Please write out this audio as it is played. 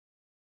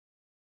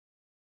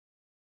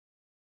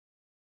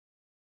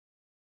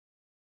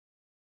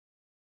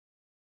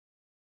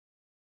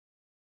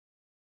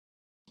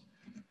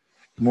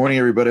Good morning,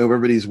 everybody. Hope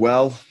everybody's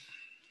well.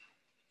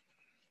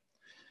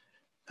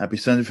 Happy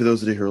Sunday for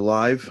those that are here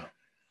live.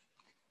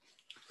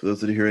 For those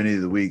that are here any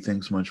of the week,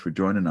 thanks so much for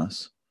joining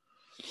us.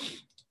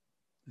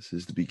 This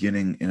is the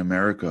beginning in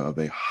America of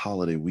a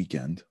holiday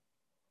weekend.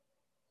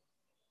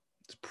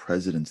 It's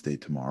President's Day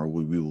tomorrow.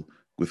 We will,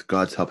 with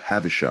God's help,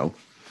 have a show.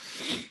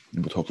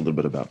 And we'll talk a little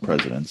bit about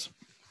presidents,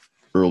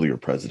 earlier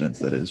presidents,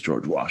 that is,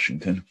 George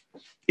Washington,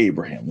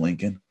 Abraham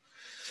Lincoln.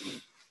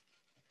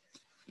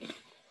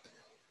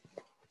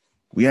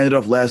 We ended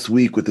off last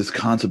week with this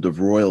concept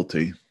of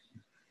royalty,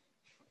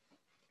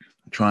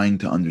 trying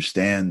to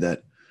understand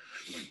that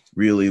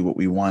really what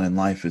we want in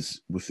life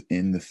is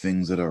within the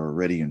things that are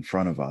already in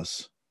front of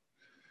us.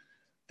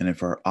 And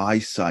if our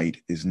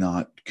eyesight is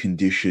not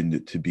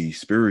conditioned to be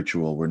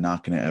spiritual, we're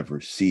not going to ever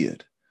see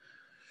it.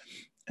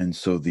 And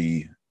so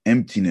the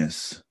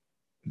emptiness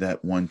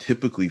that one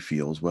typically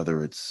feels,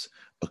 whether it's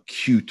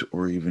acute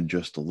or even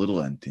just a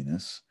little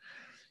emptiness,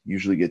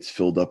 usually gets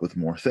filled up with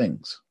more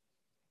things.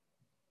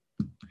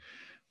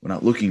 We're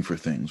not looking for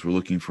things. We're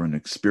looking for an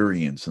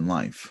experience in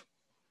life,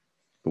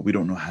 but we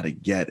don't know how to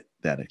get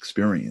that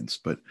experience.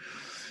 But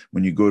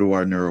when you go to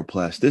our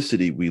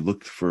neuroplasticity, we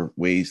look for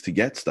ways to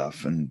get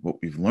stuff. And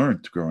what we've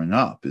learned growing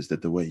up is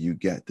that the way you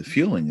get the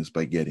feeling is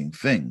by getting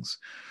things.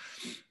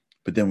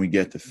 But then we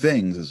get the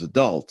things as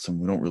adults and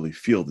we don't really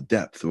feel the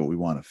depth of what we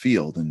want to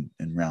feel,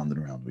 and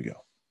round we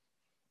go.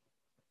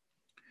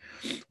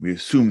 We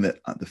assume that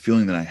the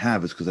feeling that I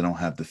have is because I don't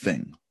have the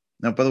thing.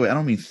 Now, by the way, I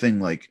don't mean thing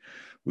like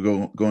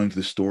we're going to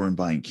the store and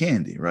buying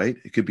candy, right?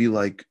 It could be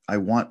like, I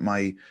want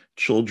my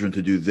children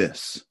to do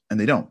this, and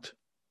they don't.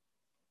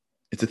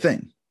 It's a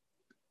thing.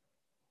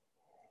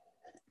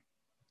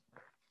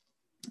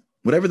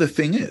 Whatever the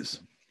thing is.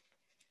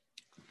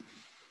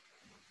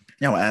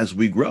 Now, as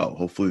we grow,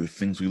 hopefully the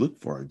things we look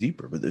for are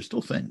deeper, but there's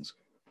still things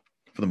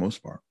for the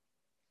most part.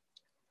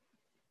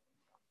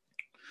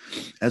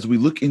 As we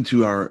look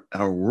into our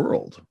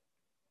world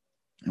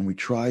and we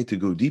try to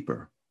go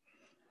deeper,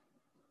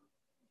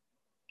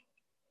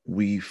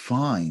 we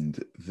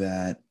find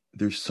that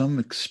there's some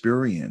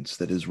experience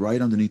that is right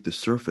underneath the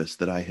surface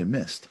that I had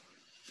missed.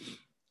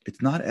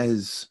 It's not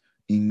as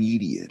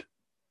immediate.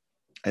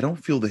 I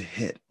don't feel the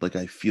hit like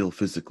I feel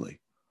physically.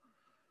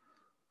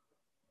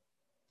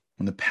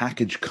 When the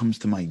package comes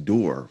to my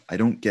door, I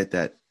don't get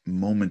that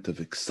moment of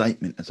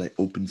excitement as I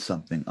open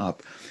something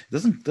up.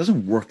 It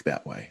doesn't work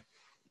that way.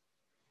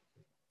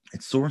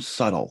 It's so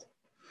subtle.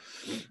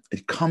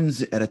 It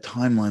comes at a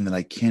timeline that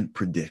I can't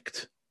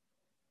predict.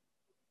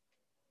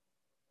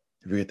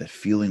 You ever get that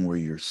feeling where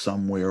you're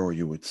somewhere or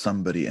you're with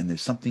somebody and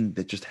there's something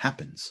that just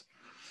happens?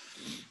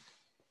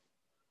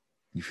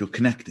 You feel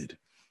connected.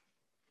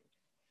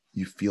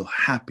 You feel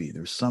happy.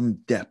 There's some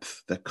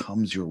depth that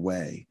comes your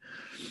way.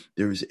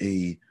 There's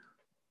a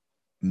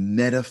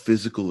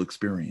metaphysical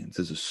experience.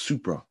 There's a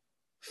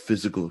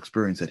supra-physical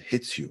experience that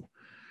hits you.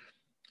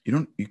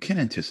 You can't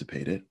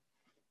anticipate it.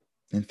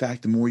 In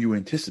fact, the more you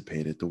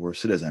anticipate it, the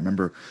worse it is. I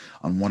remember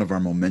on one of our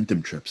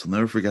momentum trips, I'll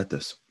never forget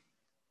this.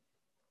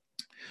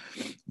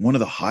 One of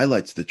the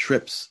highlights of the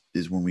trips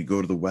is when we go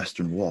to the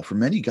Western Wall. For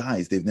many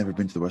guys, they've never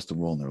been to the Western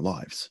Wall in their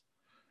lives.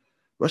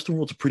 Western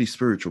Wall's a pretty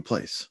spiritual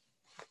place.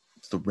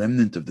 It's the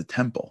remnant of the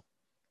temple.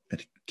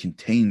 It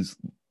contains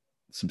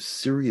some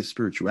serious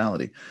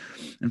spirituality.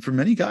 And for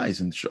many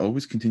guys, and should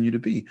always continue to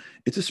be,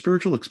 it's a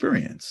spiritual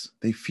experience.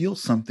 They feel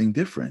something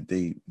different.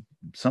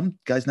 Some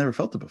guys never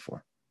felt it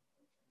before.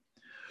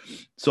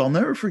 So I'll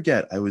never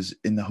forget, I was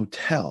in the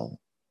hotel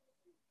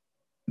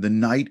the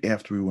night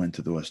after we went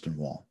to the Western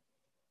Wall.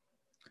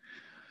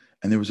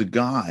 And there was a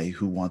guy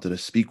who wanted to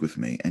speak with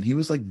me, and he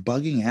was like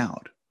bugging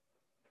out.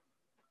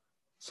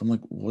 So I'm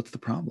like, what's the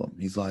problem?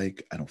 He's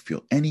like, I don't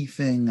feel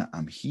anything.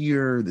 I'm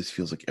here. This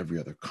feels like every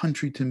other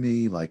country to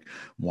me. Like,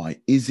 why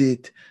is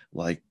it?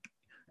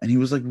 And he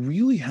was like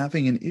really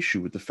having an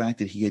issue with the fact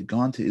that he had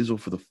gone to Israel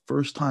for the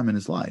first time in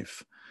his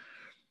life.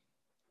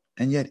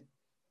 And yet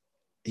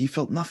he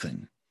felt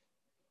nothing.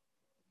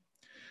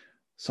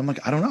 So I'm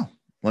like, I don't know.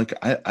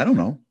 I don't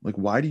know. Like,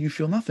 why do you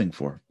feel nothing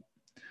for?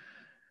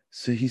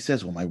 So he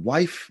says, well, my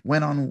wife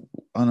went on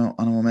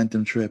a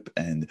momentum trip,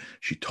 and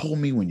she told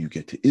me when you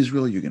get to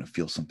Israel, you're going to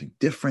feel something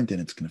different,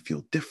 and it's going to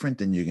feel different,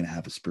 and you're going to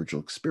have a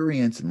spiritual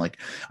experience. And like,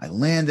 I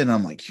landed, and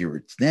I'm like, here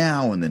it's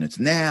now, and then it's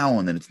now,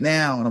 and then it's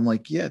now. And I'm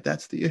like, yeah,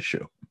 that's the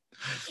issue.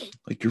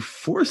 Like, you're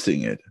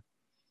forcing it.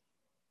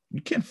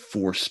 You can't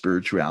force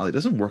spirituality. It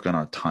doesn't work on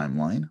our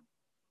timeline.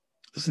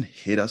 It doesn't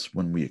hit us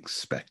when we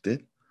expect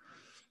it.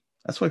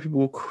 That's why people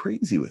go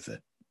crazy with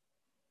it.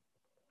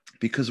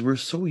 Because we're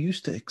so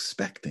used to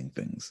expecting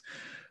things.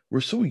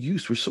 We're so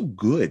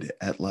good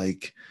at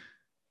like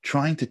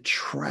trying to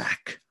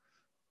track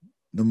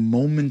the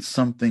moment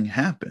something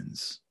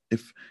happens.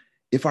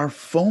 If our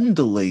phone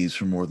delays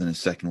for more than a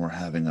second, we're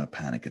having a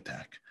panic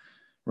attack.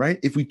 right?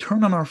 If we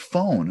turn on our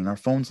phone and our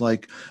phone's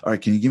like, all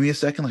right, can you give me a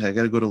second? Like I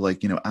got to go to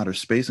like, outer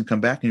space and come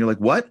back. And you're like,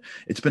 what?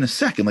 It's been a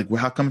second. Like,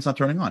 well, how come it's not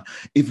turning on?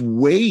 If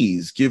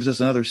Waze gives us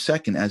another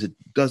second as it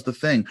does the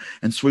thing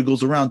and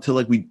swiggles around till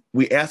like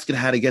we ask it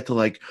how to get to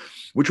like,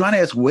 we're trying to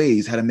ask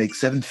Waze how to make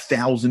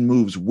 7,000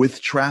 moves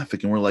with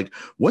traffic. And we're like,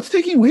 what's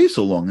taking Waze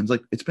so long? And it's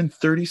like, it's been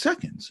 30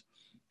 seconds.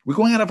 We're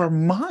going out of our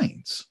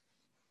minds.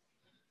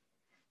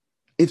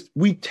 If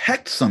we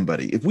text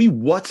somebody, if we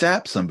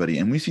WhatsApp somebody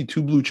and we see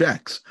 2 blue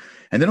checks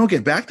and they don't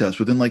get back to us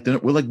within like,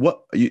 we're like,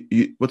 what,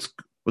 what's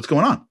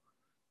going on?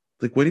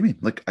 Like, what do you mean?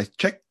 Like, I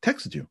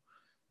texted you.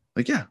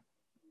 Like, yeah,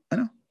 I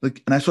know.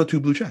 Like, and I saw 2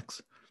 blue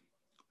checks.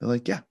 They're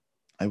like, yeah,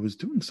 I was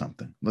doing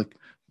something. Like,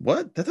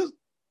 what?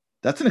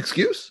 That's an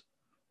excuse.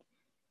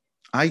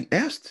 I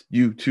asked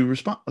you to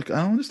respond. Like,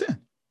 I don't understand.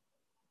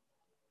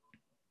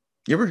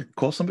 You ever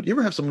call somebody? You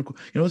ever have someone?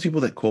 Those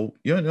people that call.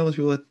 Those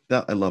people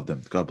that I love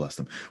them. God bless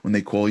them. When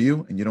they call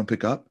you and you don't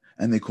pick up,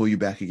 and they call you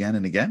back again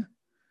and again,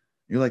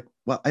 you're like,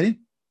 "Well, I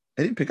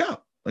didn't pick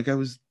up. Like I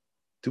was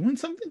doing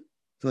something."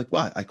 They're like,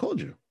 "Why? I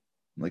called you."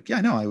 I'm like, "Yeah,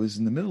 I know. I was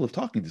in the middle of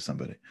talking to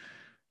somebody."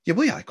 Yeah,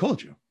 well, yeah, I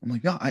called you. I'm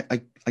like, "No,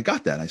 I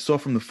got that. I saw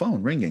from the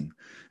phone ringing,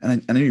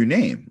 and I know your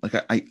name. Like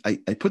I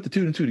put the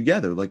 2 and 2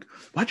 together. Like,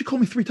 why'd you call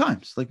me 3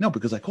 times? Like, no,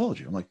 because I called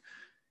you." I'm like,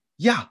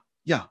 "Yeah."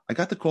 Yeah, I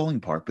got the calling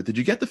part, but did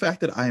you get the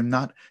fact that I am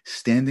not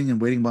standing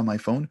and waiting by my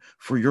phone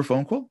for your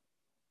phone call?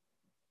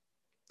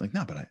 Like,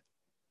 no, but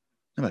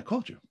I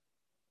called you.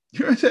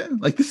 You know what I'm saying?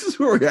 Like, this is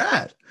where we're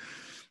at.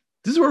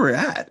 This is where we're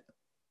at.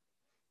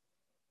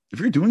 If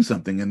you're doing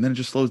something and then it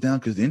just slows down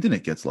because the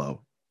internet gets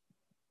low,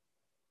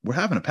 we're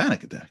having a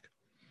panic attack.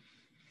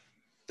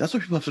 That's why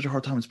people have such a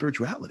hard time in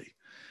spirituality.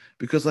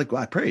 Because, like,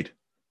 well, I prayed.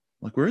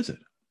 Like, where is it?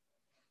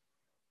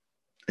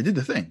 I did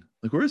the thing.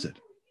 Like, where is it?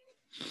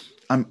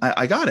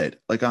 I got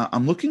it. Like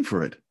I'm looking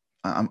for it.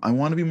 I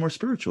want to be more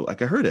spiritual.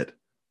 Like I heard it.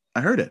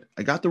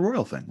 I got the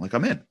royal thing. Like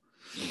I'm in.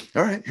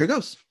 All right, here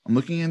goes. I'm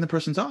looking in the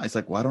person's eyes.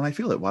 Like, why don't I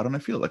feel it? Why don't I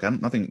feel it?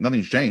 Like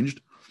nothing's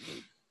changed.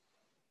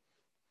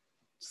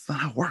 It's not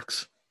how it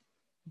works.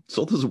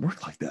 Soul doesn't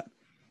work like that.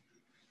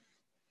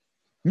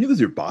 Neither does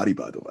your body,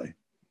 by the way.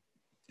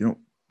 You don't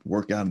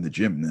work out in the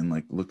gym and then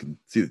like look and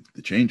see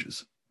the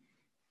changes.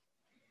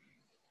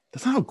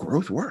 That's not how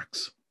growth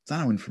works. It's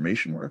not how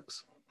information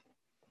works.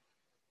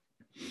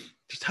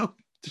 Just how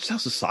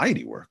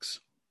society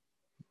works.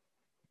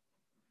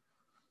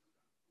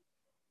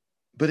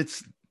 But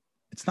it's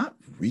not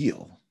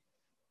real.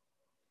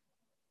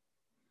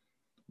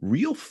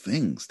 Real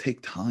things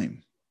take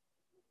time.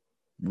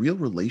 Real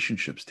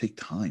relationships take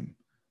time.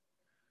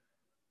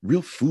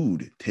 Real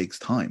food takes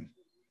time.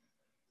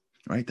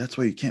 Right? That's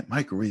why you can't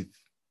microwave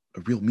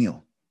a real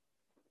meal,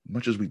 as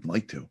much as we'd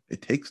like to.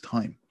 It takes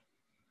time.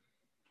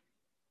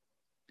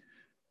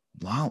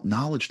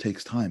 Knowledge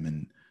takes time,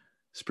 and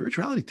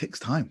spirituality takes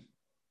time.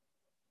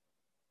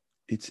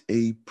 It's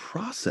a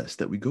process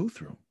that we go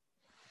through.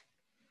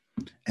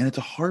 And it's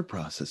a hard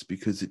process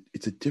because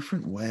it's a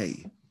different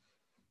way.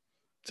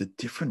 It's a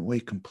different way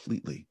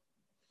completely.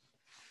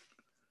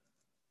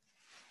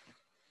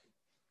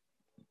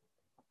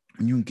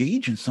 When you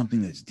engage in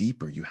something that's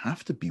deeper, you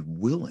have to be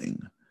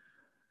willing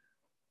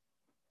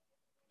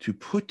to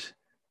put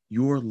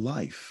your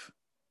life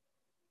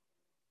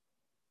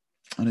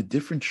on a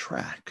different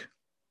track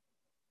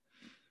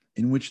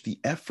in which the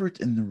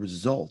effort and the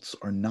results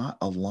are not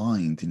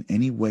aligned in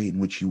any way in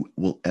which you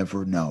will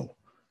ever know.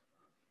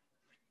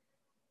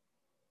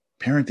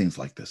 Parenting's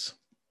like this,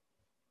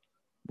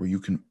 where you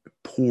can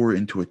pour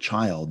into a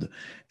child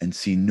and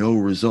see no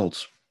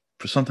results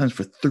sometimes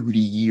for 30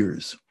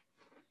 years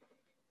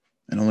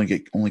and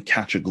only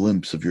catch a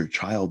glimpse of your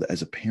child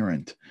as a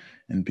parent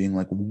and being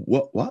like,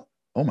 what?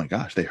 Oh my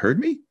gosh, they heard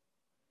me?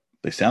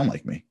 They sound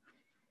like me.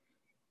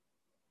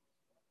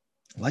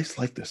 Life's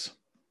like this.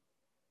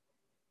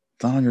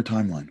 It's not on your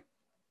timeline.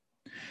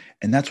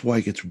 And that's why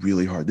it gets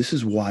really hard. This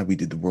is why we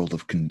did the world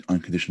of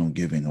unconditional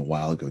giving a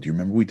while ago. Do you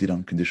remember we did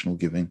unconditional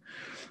giving?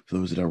 For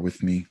those that are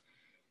with me,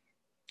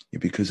 yeah,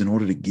 because in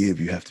order to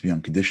give, you have to be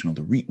unconditional.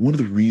 One of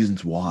the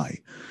reasons why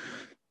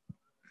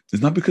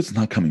is not because it's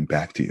not coming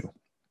back to you.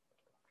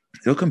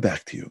 It'll come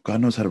back to you.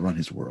 God knows how to run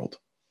his world.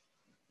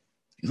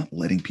 He's not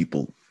letting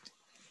people,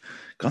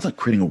 God's not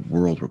creating a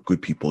world where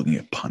good people can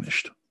get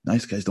punished.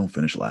 Nice guys don't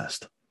finish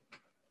last.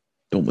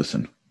 Don't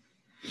listen.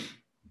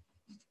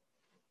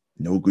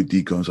 No good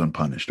deed goes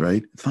unpunished,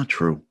 right? It's not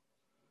true.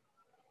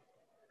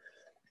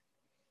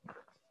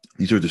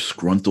 These are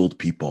disgruntled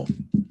people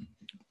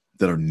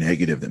that are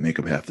negative that make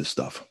up half this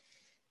stuff.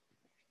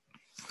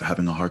 They're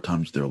having a hard time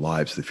with their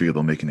lives. They figure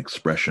they'll make an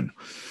expression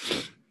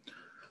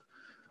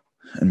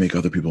and make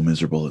other people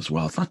miserable as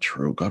well. It's not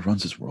true. God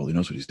runs his world. He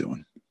knows what he's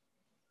doing.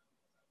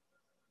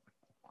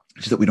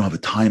 It's just that we don't have a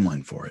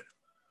timeline for it.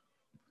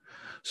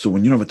 So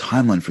when you don't have a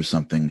timeline for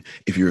something,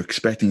 if you're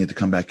expecting it to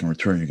come back in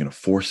return, you're going to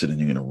force it and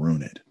you're going to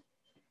ruin it.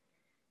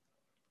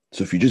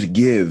 So if you just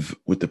give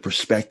with the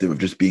perspective of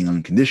just being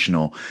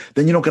unconditional,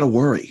 then you don't got to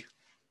worry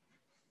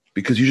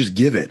because you just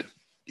give it.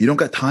 You don't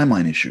got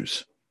timeline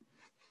issues.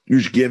 You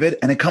just give it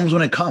and it comes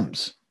when it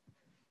comes.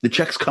 The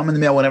checks come in the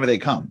mail whenever they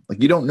come.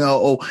 Like you don't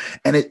know,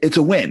 and it's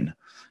a win.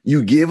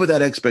 You give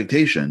without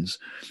expectations,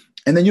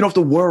 and then you don't have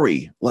to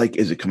worry. Like,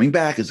 is it coming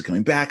back? Is it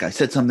coming back? I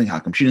said something. How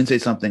come she didn't say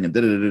something? And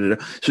da da da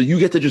da. So you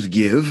get to just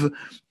give,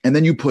 and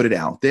then you put it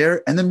out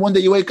there, and then one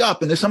day you wake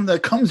up and there's something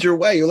that comes your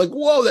way. You're like,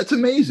 whoa, that's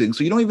amazing.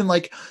 So you don't even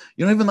like.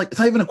 It's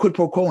not even a quid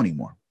pro quo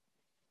anymore.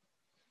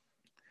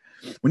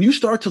 When you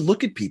start to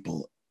look at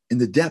people in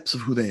the depths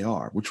of who they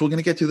are, which we're going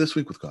to get to this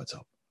week with God's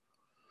help,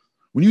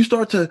 when you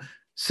start to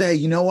say,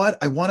 you know what,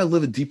 I want to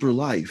live a deeper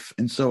life.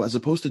 And so as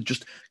opposed to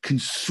just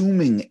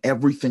consuming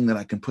everything that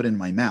I can put in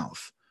my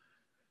mouth,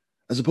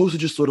 as opposed to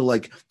just sort of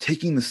like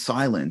taking the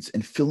silence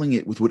and filling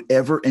it with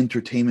whatever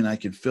entertainment I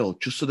can fill,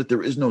 just so that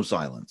there is no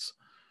silence,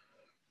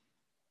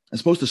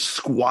 as opposed to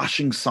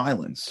squashing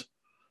silence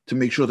to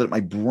make sure that my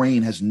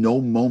brain has no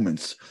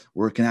moments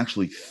where it can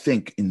actually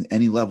think in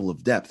any level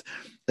of depth,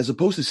 as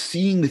opposed to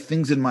seeing the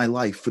things in my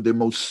life for their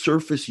most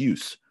surface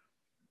use,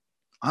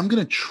 I'm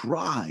going to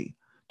try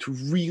to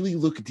really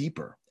look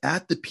deeper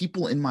at the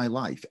people in my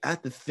life,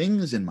 at the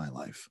things in my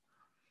life.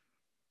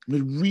 I'm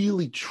going to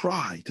really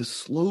try to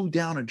slow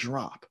down a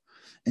drop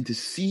and to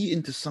see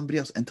into somebody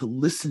else and to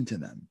listen to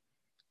them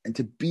and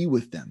to be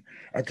with them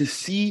and to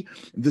see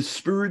the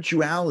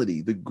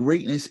spirituality, the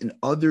greatness in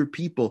other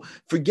people.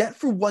 Forget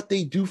for what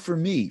they do for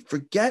me.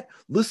 Forget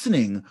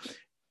listening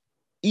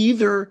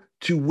either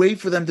to wait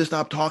for them to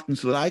stop talking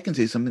so that I can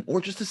say something, or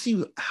just to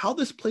see how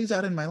this plays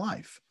out in my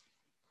life.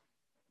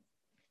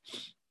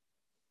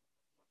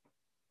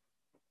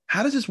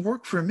 How does this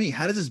work for me?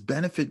 How does this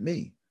benefit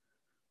me?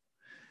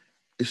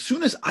 As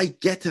soon as I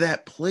get to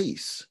that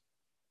place,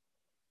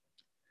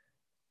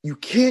 you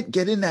can't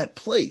get in that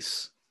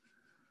place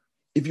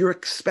if you're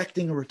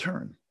expecting a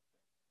return.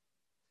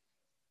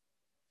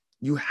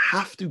 You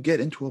have to get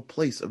into a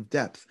place of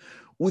depth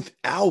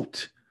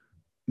without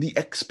the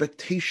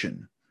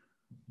expectation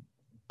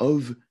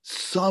of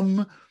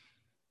some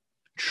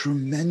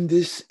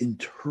tremendous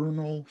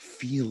internal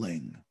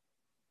feeling.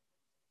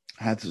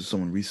 I had this with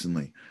someone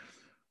recently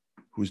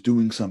who was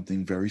doing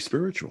something very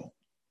spiritual.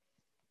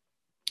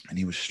 And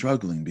he was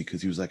struggling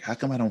because he was like, how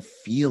come I don't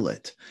feel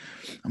it?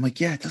 I'm like,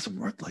 yeah, it doesn't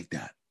work like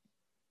that.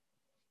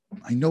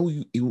 I know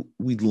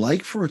we'd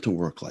like for it to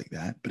work like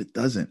that, but it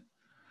doesn't.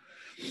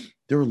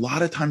 There are a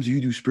lot of times you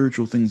do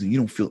spiritual things and you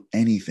don't feel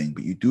anything,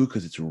 but you do it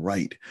because it's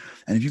right.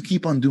 And if you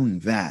keep on doing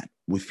that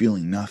with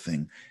feeling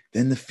nothing,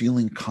 then the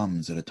feeling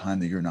comes at a time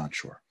that you're not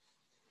sure.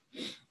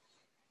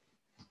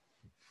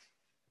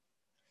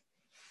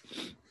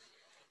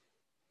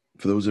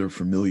 For those that are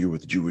familiar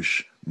with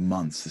Jewish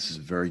months, this is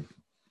a very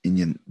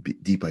Indian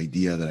deep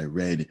idea that I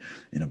read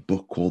in a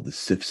book called the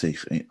Sifsei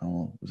Chaim.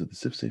 Oh, was it the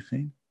Sifsei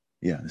Chaim?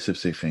 Yeah, the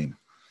Sifsei Chaim.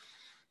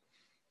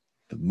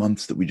 The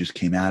months that we just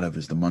came out of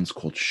is the months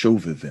called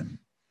Shovivim,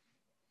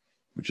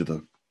 which are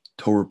the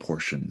Torah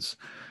portions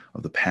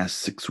of the past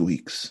 6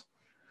 weeks.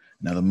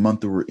 Now, the month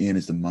that we're in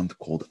is the month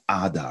called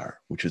Adar,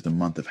 which is the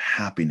month of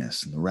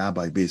happiness. And the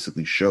rabbi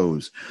basically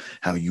shows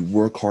how you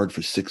work hard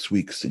for 6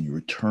 weeks and you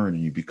return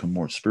and you become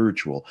more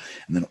spiritual.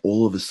 And then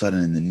all of a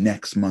sudden in the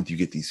next month, you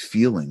get these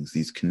feelings,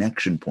 these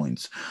connection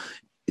points.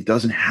 It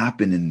doesn't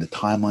happen in the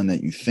timeline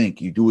that you think.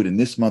 You do it in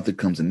this month, it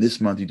comes in this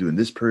month. You do it in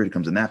this period, it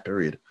comes in that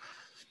period.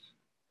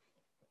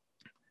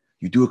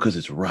 You do it because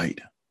it's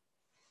right.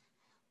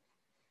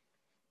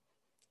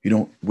 You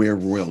don't wear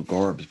royal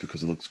garbs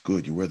because it looks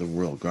good. You wear the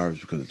royal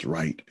garbs because it's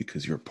right,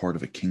 because you're a part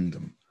of a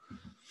kingdom.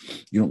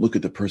 You don't look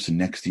at the person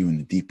next to you in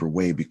a deeper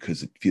way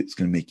because it's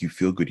going to make you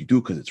feel good. You do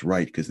it because it's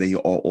right, because they are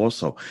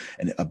also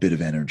a bit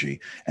of energy,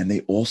 and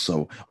they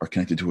also are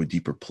connected to a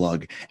deeper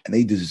plug, and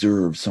they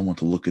deserve someone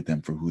to look at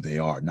them for who they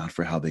are, not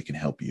for how they can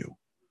help you.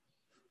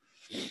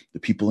 The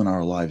people in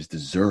our lives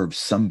deserve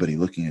somebody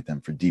looking at them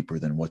for deeper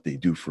than what they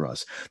do for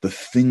us. The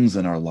things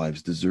in our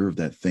lives deserve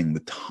that thing, the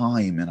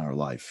time in our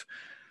life.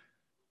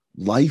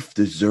 Life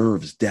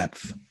deserves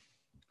depth.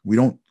 We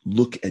don't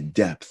look at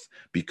depth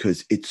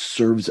because it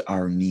serves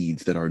our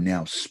needs that are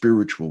now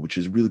spiritual, which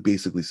is really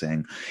basically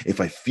saying,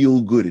 if I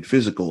feel good at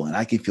physical and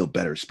I can feel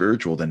better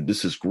spiritual, then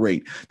this is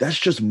great. That's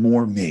just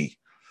more me.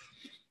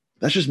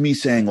 That's just me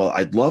saying, well,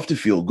 I'd love to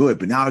feel good,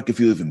 but now I can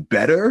feel even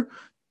better.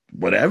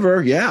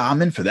 Whatever. Yeah,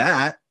 I'm in for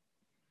that.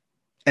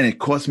 And it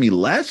costs me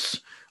less.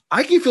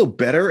 I can feel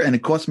better and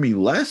it costs me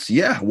less.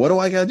 Yeah. What do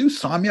I got to do?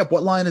 Sign me up.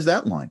 What line is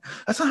that line?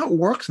 That's not how it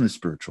works in the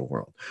spiritual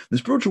world. The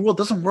spiritual world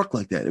doesn't work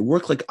like that. It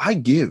works like I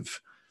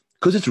give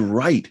because it's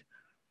right.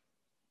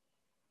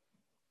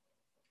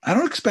 I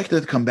don't expect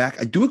it to come back.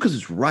 I do it because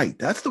it's right.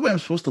 That's the way I'm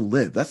supposed to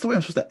live. That's the way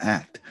I'm supposed to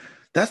act.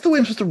 That's the way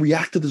I'm supposed to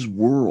react to this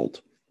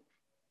world.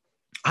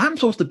 I'm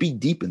supposed to be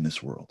deep in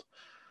this world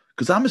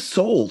because I'm a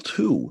soul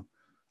too.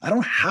 I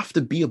don't have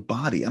to be a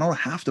body. I don't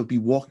have to be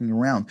walking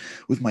around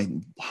with my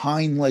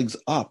hind legs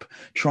up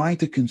trying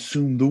to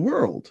consume the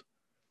world.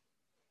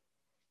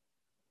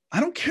 I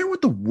don't care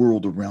what the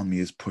world around me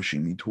is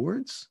pushing me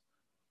towards.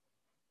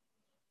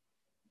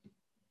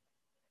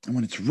 And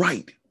when it's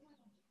right,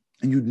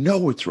 and you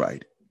know it's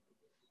right,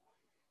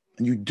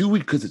 and you do it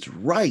because it's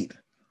right,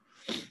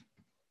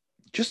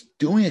 just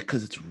doing it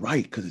because it's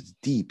right, because it's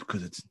deep,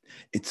 because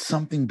it's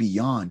something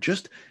beyond.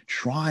 Just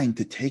trying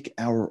to take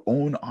our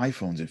own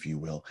iPhones, if you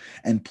will,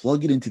 and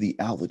plug it into the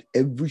outlet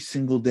every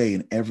single day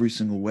in every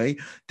single way.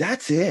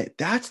 That's it.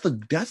 That's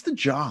the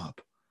job.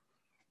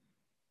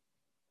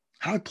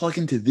 How do I plug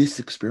into this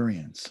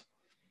experience?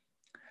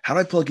 How do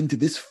I plug into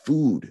this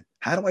food?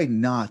 How do I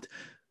not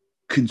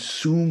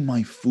consume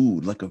my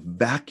food like a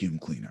vacuum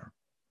cleaner?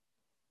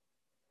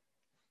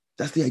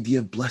 That's the idea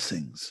of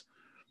blessings.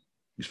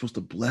 You're supposed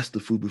to bless the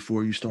food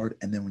before you start,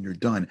 and then when you're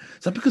done.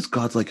 It's not because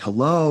God's like,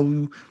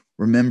 hello,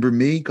 remember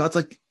me? God's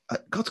like,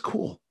 God's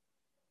cool.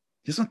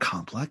 He's not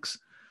complex.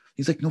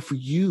 He's like, no, for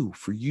you,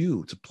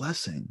 it's a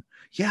blessing.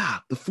 Yeah,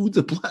 the food's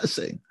a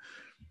blessing.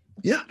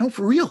 Yeah, no,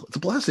 for real, it's a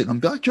blessing.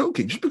 I'm not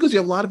joking. Just because you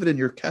have a lot of it in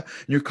your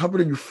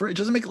cupboard in your fridge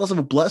doesn't make it less of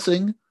a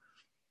blessing.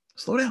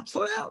 Slow down.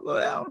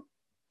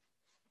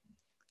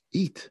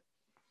 Eat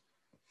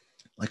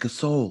like a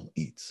soul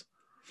eats.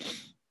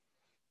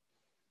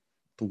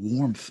 The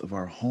warmth of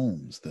our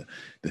homes,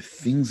 the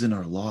things in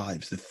our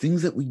lives, the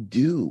things that we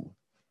do.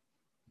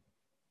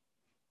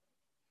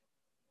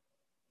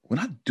 We're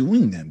not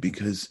doing them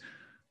because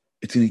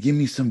it's going to give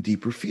me some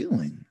deeper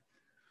feeling.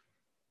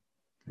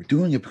 We're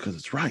doing it because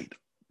it's right.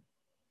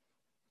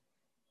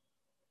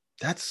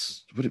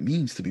 That's what it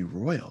means to be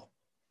royal.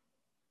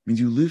 It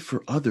means you live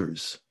for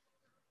others.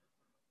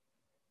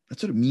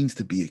 That's what it means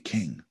to be a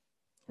king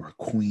or a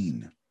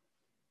queen.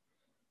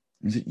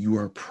 It means that you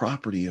are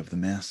property of the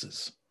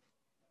masses.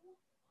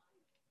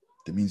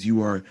 That means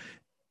your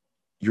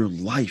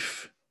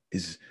life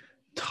is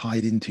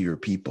tied into your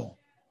people.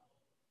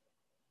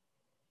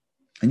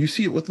 And you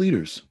see it with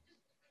leaders.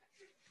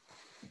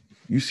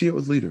 You're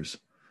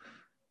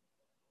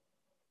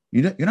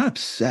not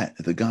upset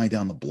that the guy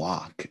down the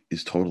block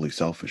is totally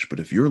selfish, but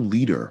if your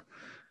leader,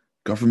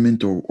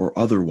 government or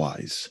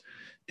otherwise,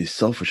 is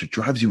selfish, it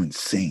drives you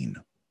insane.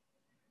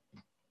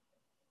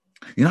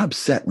 You're not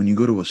upset when you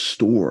go to a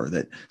store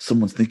that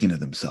someone's thinking of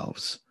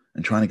themselves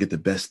and trying to get the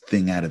best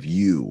thing out of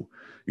you.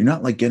 You're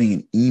not like getting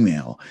an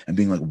email and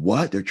being like,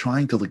 what? They're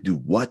trying to like do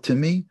what to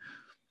me?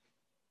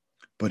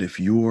 But if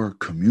your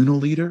communal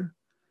leader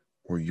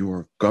or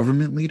your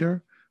government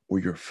leader or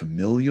your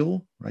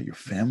familial, right, your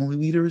family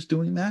leader is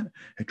doing that,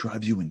 it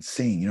drives you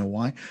insane. You know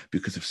why?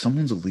 Because if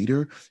someone's a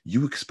leader,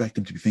 you expect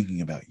them to be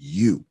thinking about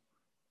you.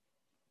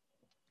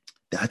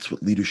 That's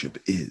what leadership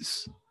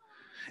is.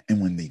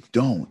 And when they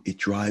don't, it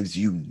drives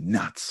you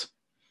nuts.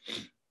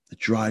 It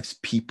drives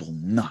people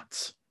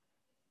nuts.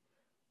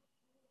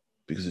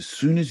 Because as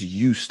soon as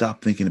you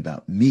stop thinking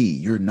about me,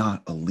 you're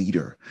not a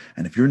leader.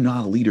 And if you're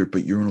not a leader,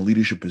 but you're in a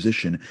leadership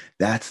position,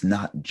 that's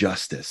not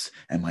justice.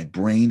 And my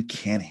brain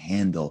can't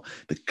handle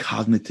the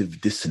cognitive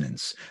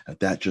dissonance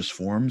that just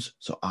forms.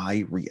 So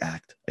I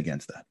react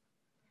against that.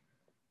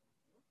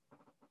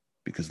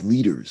 Because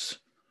leaders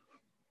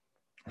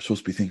are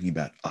supposed to be thinking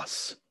about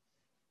us.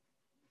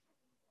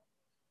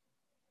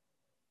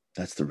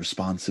 That's the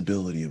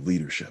responsibility of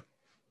leadership.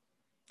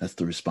 That's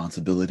the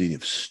responsibility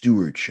of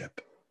stewardship.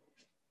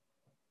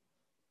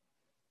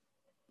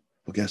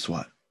 Well, guess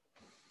what?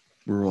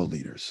 We're all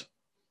leaders.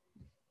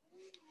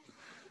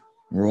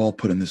 We're all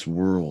put in this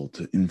world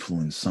to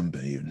influence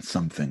somebody and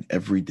something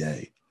every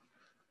day.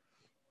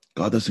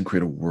 God doesn't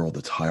create a world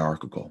that's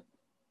hierarchical.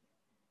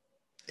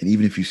 And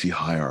even if you see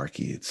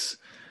hierarchy, it's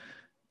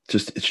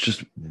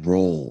just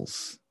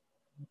roles.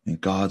 In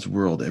God's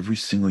world, every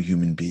single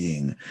human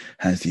being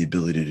has the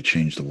ability to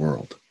change the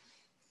world.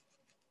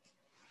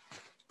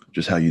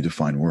 Just how you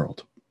define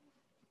world.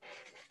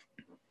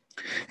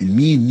 And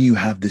me and you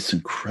have this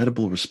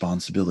incredible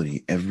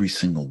responsibility every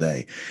single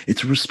day.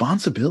 It's a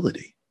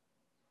responsibility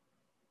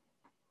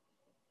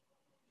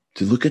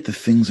to look at the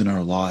things in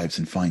our lives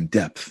and find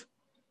depth,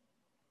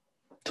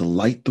 to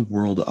light the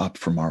world up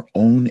from our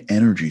own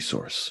energy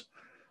source,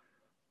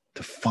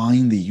 to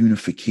find the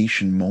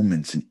unification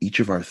moments in each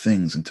of our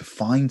things and to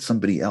find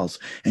somebody else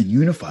and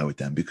unify with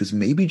them, because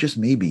maybe, just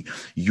maybe,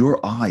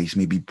 your eyes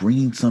may be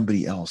bringing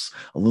somebody else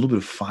a little bit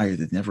of fire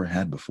they've never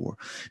had before.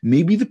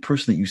 Maybe the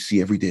person that you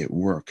see every day at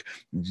work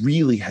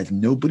really has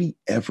nobody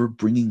ever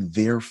bringing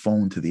their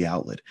phone to the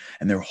outlet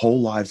and their whole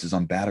lives is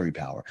on battery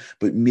power.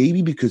 But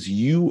maybe because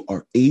you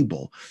are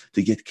able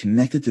to get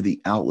connected to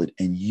the outlet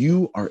and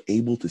you are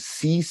able to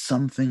see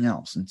something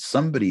else and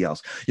somebody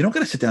else, you don't got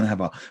to sit down and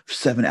have a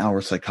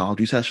 7-hour psychology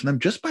session for them.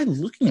 Just by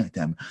looking at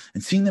them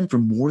and seeing them for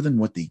more than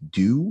what they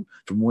do,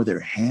 for more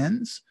their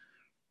hands,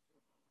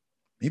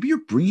 maybe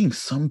you're bringing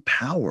some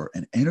power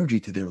and energy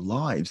to their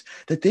lives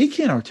that they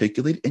can't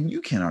articulate and you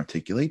can't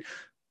articulate.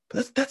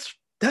 But that's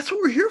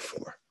what we're here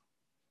for.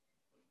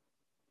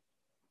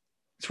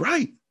 It's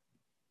right.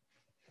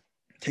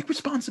 Take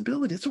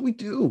responsibility. That's what we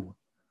do.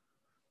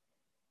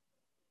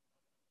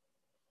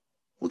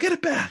 We'll get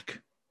it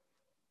back.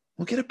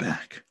 We'll get it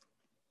back.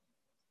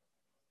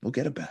 We'll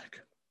get it back.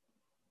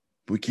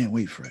 But we can't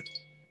wait for it.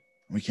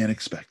 We can't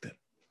expect it.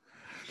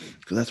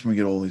 Because that's when we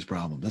get all these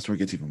problems. That's where it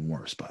gets even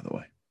worse, by the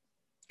way.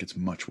 It gets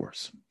much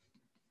worse.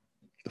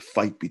 The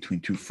fight between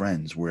two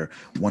friends where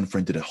one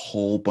friend did a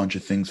whole bunch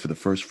of things for the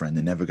first friend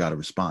and never got a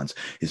response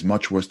is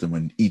much worse than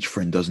when each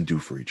friend doesn't do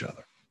for each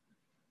other.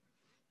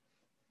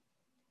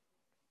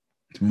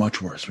 It's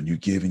much worse when you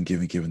give and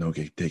give and give and don't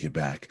take it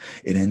back.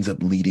 It ends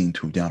up leading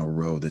down a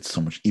road that's so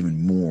much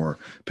even more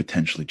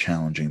potentially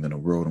challenging than a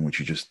road in which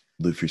you just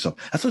live for yourself.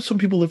 That's why some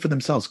people live for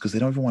themselves, because they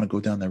don't even want to go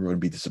down that road and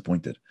be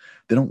disappointed.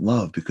 They don't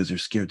love because they're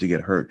scared to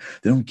get hurt.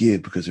 They don't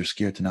give because they're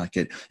scared to not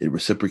get it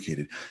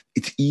reciprocated.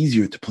 It's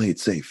easier to play it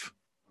safe.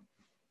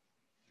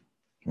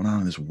 We're not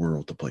in this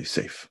world to play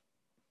safe.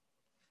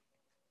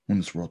 We're in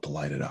this world to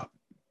light it up.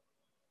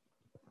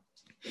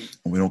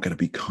 And we don't got to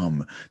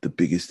become the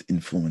biggest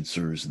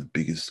influencers and the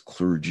biggest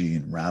clergy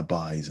and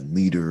rabbis and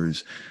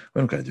leaders. We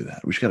don't got to do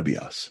that. We just got to be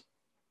us.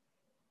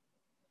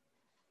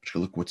 Just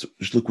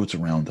look what's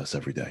around us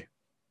every day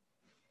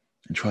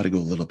and try to go a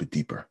little bit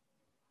deeper.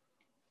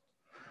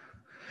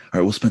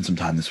 All right, we'll spend some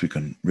time this week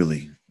on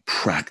really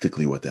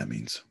practically what that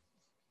means.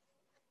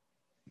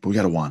 But we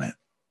got to want it.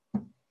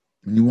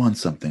 When you want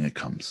something, it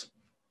comes.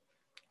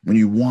 When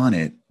you want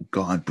it,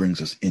 God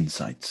brings us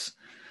insights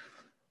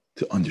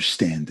to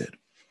understand it.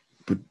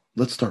 But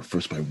let's start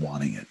first by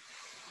wanting it.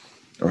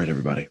 All right,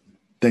 everybody.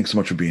 Thanks so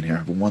much for being here.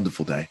 Have a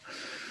wonderful day.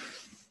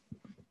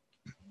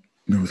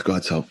 And with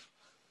God's help,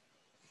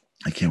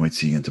 I can't wait to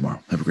see you again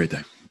tomorrow. Have a great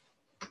day.